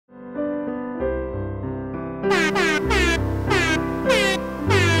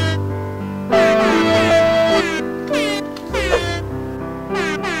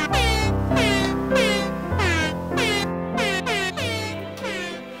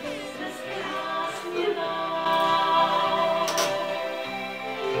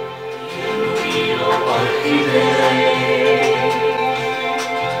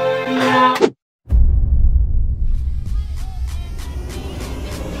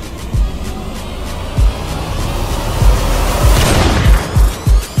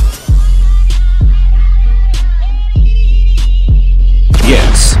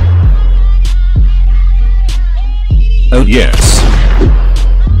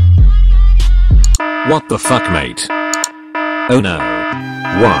What the fuck, mate? Oh no.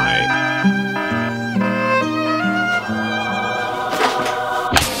 Why?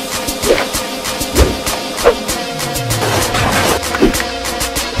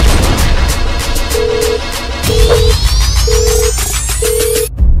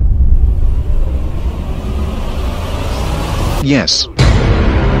 Yes.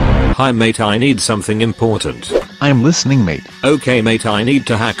 Hi mate, I need something important. I'm listening, mate. Okay mate, I need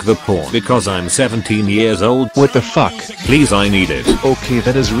to hack the porn because I'm 17 years old. What the fuck? Please, I need it. Okay,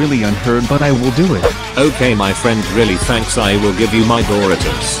 that is really unheard, but I will do it. Okay my friend, really thanks, I will give you my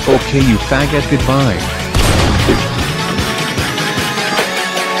Doritos. Okay, you faggot, goodbye.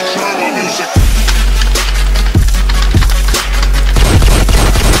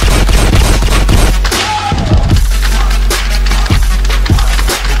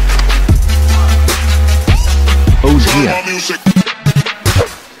 Yeah.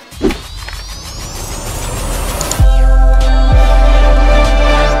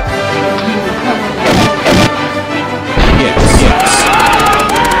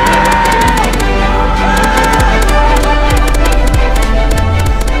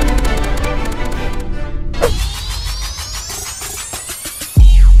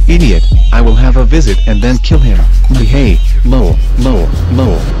 Idiot, I will have a visit and then kill him. Hey, lol.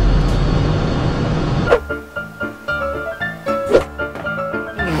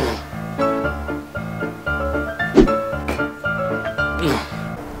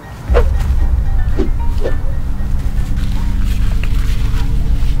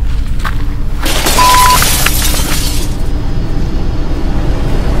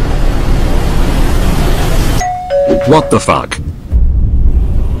 What the fuck?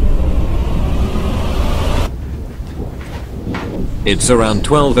 It's around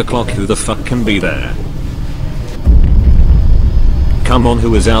 12 o'clock, who the fuck can be there? Come on,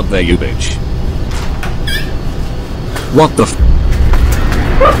 who is out there, you bitch? What the f-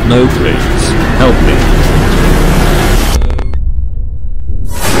 No please, help me.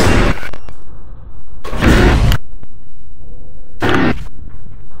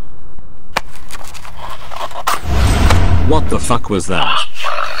 What the fuck was that?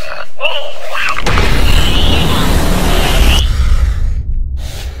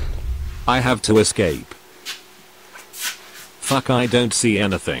 I have to escape. Fuck, I don't see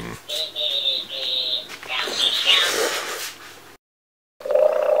anything.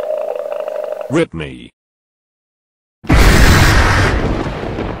 Rip me.